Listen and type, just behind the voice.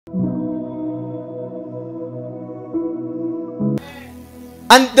And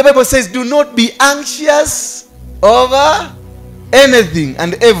the Bible says, do not be anxious over anything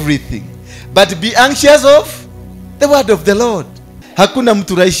and everything, but be anxious of the word of the Lord. Hakuna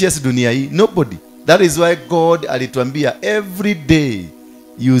mtu righteous dunia hii. Nobody. That is why God alituambia every day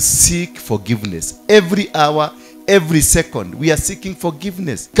you seek forgiveness. Every hour, every second, we are seeking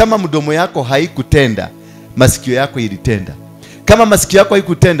forgiveness. Kama mdomo yako haikutenda, masikio yako ilitenda. Kama masikio yako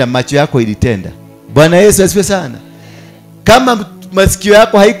haikutenda, macho yako ilitenda. Bwana Yesu asifiwe sana. Kama masikio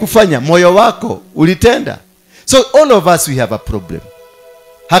yako haikufanya, moyo wako ulitenda. So all of us we have a problem.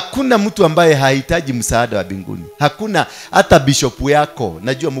 Hakuna mtu ambaye hahitaji msaada wa mbinguni. Hakuna hata bishop yako.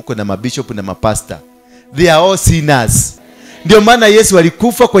 Najua mko na mabishop na mapasta. They are all sinners. Ndio maana Yesu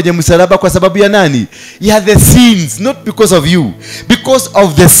alikufa kwenye msalaba kwa sababu ya nani? Ya the sins, not because of you. Because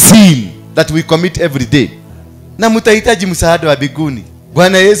of the sin that we commit every day. Na mtahitaji msaada wa mbinguni.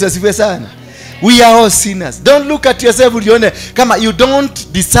 Bwana Yesu asifiwe sana. We are all sinners. Don't look at yourself ulione kama you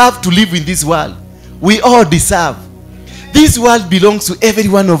don't deserve to live in this world. We all deserve. This world belongs to every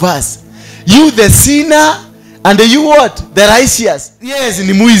one of us. You the sinner and you what? The righteous. Yes,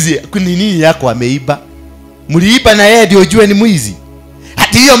 ni mwizi. Kuni nini yako ameiba? Mliiba na yeye ndio ujue ni mwizi.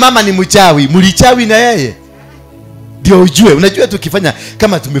 Hata hiyo mama ni mchawi. Mlichawi na yeye ndio ujue. Unajua tukifanya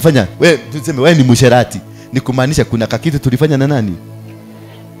kama tumefanya wewe tuseme wewe ni msherati, ni kumaanisha kuna kitu tulifanya na nani?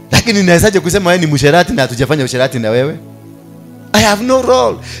 Lakini ninawezaje kusema wewe ni msherati na hatujafanya usherati na wewe? I have no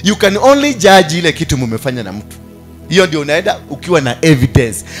role. You can only judge ile kitu mmefanya na mtu. Hiyo ndio unaenda ukiwa na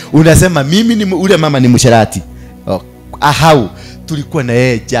evidence. Unasema mimi ni ule mama ni msherati. Ahau tulikuwa na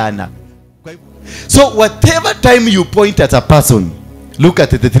yeye jana. So whatever time you point at a person, look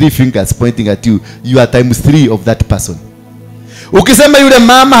at the three fingers pointing at you. You are times 3 of that person. Ukisema yule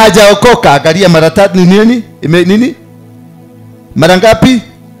mama hajaokoka, angalia mara 3 ni nini? Nini? Mara ngapi?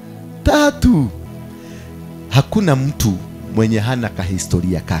 3. Hakuna mtu mwenye hana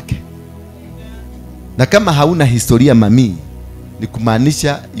kahistoria kake. Na kama hauna historia mami, ni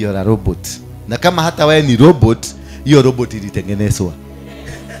kumaanisha you're a robot. Na kama hata wewe ni robot, hiyo robot ilitengenezwa.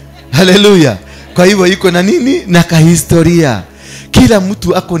 Hallelujah. Kwa hivyo iko na nini? Na kahistoria. Kila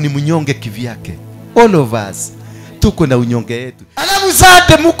mtu ako ni mnyonge kivyake. All of us tuko na unyonge yetu. Alafu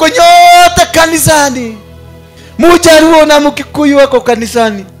zote mko nyote kanisani. Mjaruo na Mkikuyu wako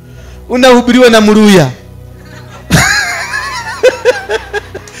kanisani. Unahubiriwa na Mluya.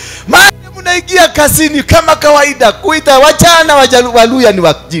 Maana mnaingia kasini kama kawaida kuita wachana Waluya ni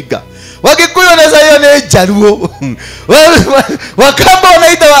wajinga. Wakikuyu wanaweza hiyo ni Jaruo. Wakamba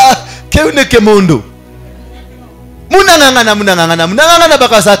wanaita Keune Kemondo. Munangangana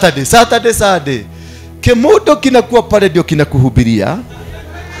baka Saturday. Kemondo kinakuwa pale ndio kinakuhubiria.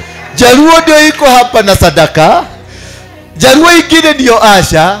 Jaruo ndio iko hapa na sadaka. Jaruo ingine ndio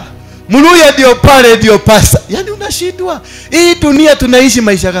asha. Mluya ndio pale ndio pasa. Yaani unashindwa. Hii dunia tunaishi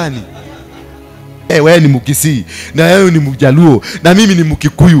maisha gani? Wewe ni Mkisii na wewe ni Mjaluo na mimi ni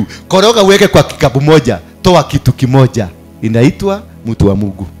Mkikuyu. Koroga uweke kwa kikapu moja, toa kitu kimoja. Inaitwa mtu wa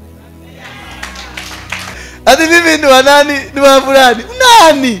Mungu. Ati mimi ni wa nani? Ni wa fulani.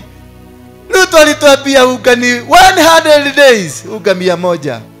 Nani? Lutu alituambia uga ni 100 days, uga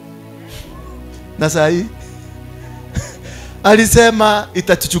 100. Na saa hii alisema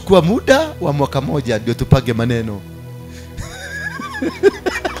itachukua muda wa mwaka moja ndio tupage maneno.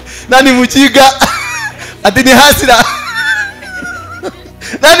 Nani mjinga? Ati ni hasira.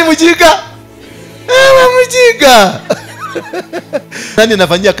 Nani mjinga? Mjinga. Nani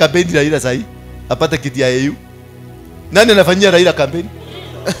anafanyia kampeni Raila saa hii? Apata kiti ya EU. Nani anafanyia Raila kampeni?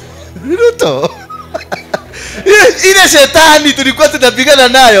 Ruto. Ile shetani tulikuwa tunapigana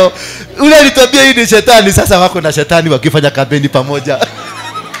nayo. Ule alituambia hii ni shetani, sasa wako na shetani wakifanya kampeni pamoja.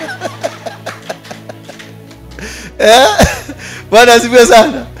 Bwana asifiwe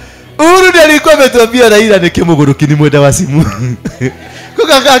sana. Uhuru ndiye alikuwa ametuambia Raila ni Kimuguru ni mwenda wa simu.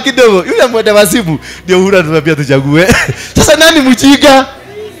 Kukakaa kidogo, yule mwenda wa simu ndio Uhuru anatuambia tuchague. Sasa nani mjinga?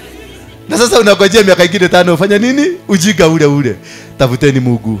 Na sasa unangojea miaka ingine 5 ufanya nini? Ujinga ule. Tafuteni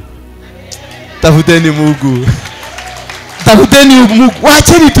Mungu. Tafuteni Mungu. Tafuteni Mungu.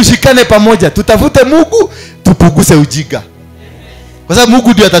 Waacheni tushikane pamoja. Tutafute Mungu, tupunguze ujinga. Kwa sababu Mungu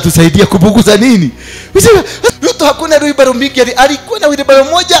ndiye atatusaidia kupunguza nini? Usema Ruto hakuna wheelbarrow mingi, alikuwa na wheelbarrow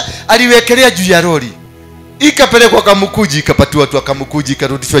moja aliwekelea juu ya lori. Ikapelekwa Kamukuji, ikapatiwa watu wa Kamukuji,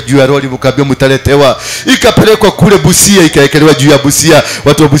 ikarudishwa juu ya lori, mkaambia mtaletewa. Ikapelekwa kule Busia, ikaekelewa juu ya Busia,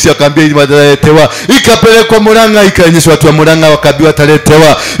 watu wa Busia wakaambia ili wataletewa. Ikapelekwa Murang'a, ikaonyeshwa watu wa Murang'a wakaambia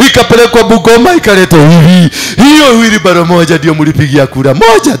wataletewa. Ikapelekwa Bungoma, ikaletwa hivi. Hiyo wheelbarrow moja ndio mlipigia kura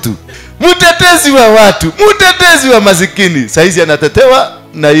moja tu. Mtetezi wa watu, mtetezi wa masikini, saizi anatetewa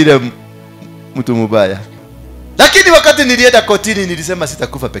na ile mtu mbaya. Lakini wakati nilienda kotini nilisema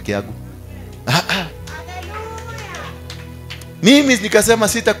sitakufa peke yangu. Mimi nikasema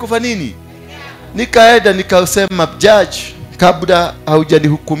sitakufa nini? Nikaenda nikasema judge, kabla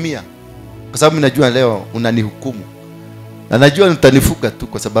haujanihukumia, kwa sababu najua leo unanihukumu. Na najua utanifuga tu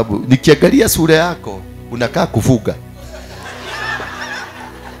kwa sababu nikiangalia sura yako unakaa kufuga.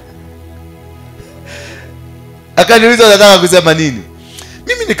 Akaniuliza nataka kusema nini?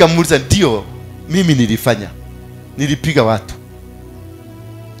 Mimi nikamuuliza ndio, mimi nilifanya. Nilipiga watu.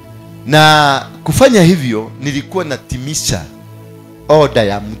 Na kufanya hivyo nilikuwa natimisha order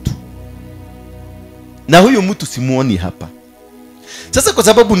ya mtu. Na huyo mtu simuoni hapa. Sasa kwa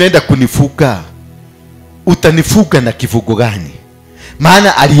sababu unaenda kunifuga, utanifuga na kifugo gani?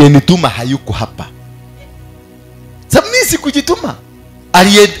 Maana aliyenituma hayuko hapa. Sababu mimi sikujituma.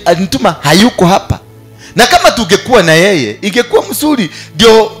 Aliyenituma hayuko hapa. Na kama tungekuwa na yeye, ingekuwa mzuri.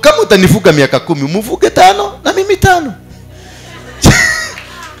 Ndio kama utanifuga miaka 10, mfuge 5 na mimi 5.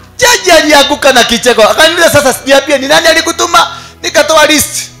 Jaji alianguka na kicheko. Akaniuliza sasa niambie ni nani alikutuma? Nikatoa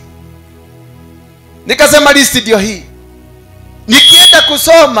list. Nikasema list ndio hii. Nikienda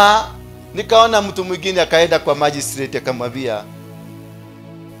kusoma nikaona mtu mwingine akaenda kwa magistrate akamwambia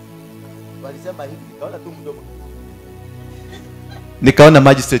walisema hivi, nikaona tu mdomo. Nikaona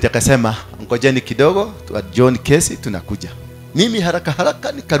magistrate akasema ngojeni kidogo tu adjourn kesi tunakuja. Mimi haraka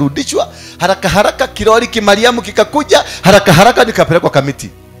haraka nikarudishwa, haraka haraka kiroli kimariamu kikakuja, haraka haraka nikapelekwa kamiti.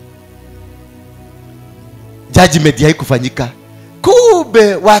 Judgment haikufanyika.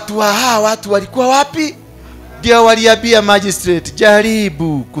 Kumbe watu walikuwa wapi? Ndio waliambia magistrate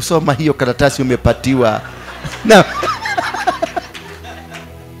jaribu kusoma hiyo karatasi umepatiwa. Na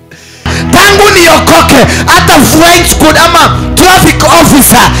tangu niokoke hata French code ama traffic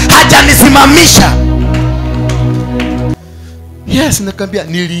officer hajanisimamisha. Yes, nakwambia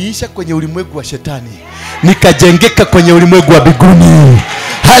niliisha kwenye ulimwengu wa shetani, nikajengeka kwenye ulimwengu wa mbinguni.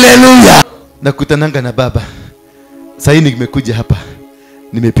 Haleluya. Nakutananga na baba. Sasa nimekuja hapa.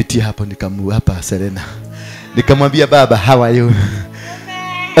 Nimepitia hapo hapa Serena. Nikamwambia baba, how are you?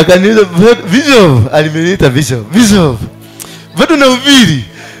 Akaniuliza Bishop, aliniita Bishop. Bado na ubiri.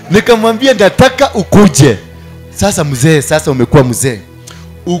 Nikamwambia nataka ukuje. Sasa mzee, sasa umekuwa mzee.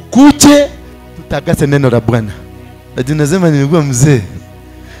 Ukuje tutagase neno la Bwana. Na tunasema nimekuwa mzee.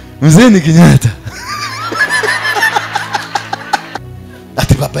 Mzee ni kinyata.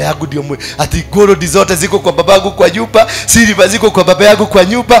 Ati baba yangu ndio ati gold zote ziko kwa babangu kwa nyumba, silver ziko kwa baba yangu kwa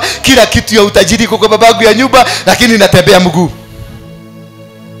nyumba, kila kitu ya utajiri iko kwa babangu ya nyumba, lakini natembea mguu.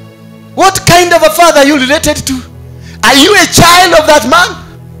 What kind of a father are you related to? Are you a child of that man?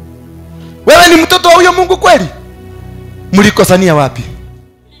 Wewe ni mtoto wa huyo Mungu kweli? Mlikosania wapi?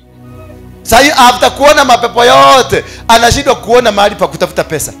 Sasa after kuona mapepo yote, anashindwa kuona mahali pa kutafuta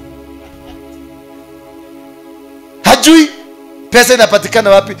pesa. Hajui pesa inapatikana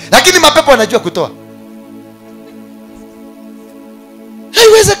wapi, lakini mapepo anajua kutoa.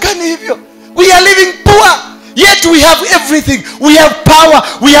 Haiwezekani hivyo. We are living poor, yet we have everything. We have power,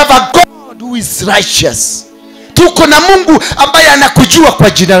 we have a God who is righteous. Tuko na Mungu ambaye anakujua kwa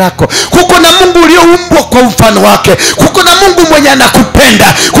jina lako. Kuko na Mungu ulioumbwa kwa mfano wake. Kuko na Mungu mwenye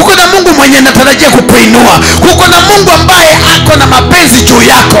anakupenda. Kuko na Mungu mwenye anatarajia kukuinua. Kuko na Mungu ambaye ako na mapenzi juu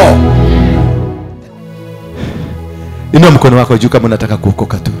yako. Inua mkono wako juu kama unataka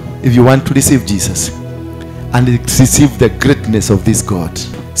kuokoka tu. If you want to receive Jesus and receive the greatness of this God.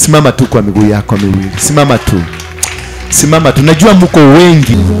 Simama tu kwa miguu yako miwili. Simama tu. Simama tu. Najua mko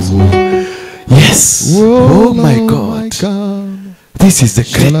wengi. Yes. Oh my God. This is the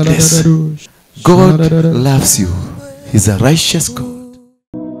greatness. God loves you. He's a righteous God.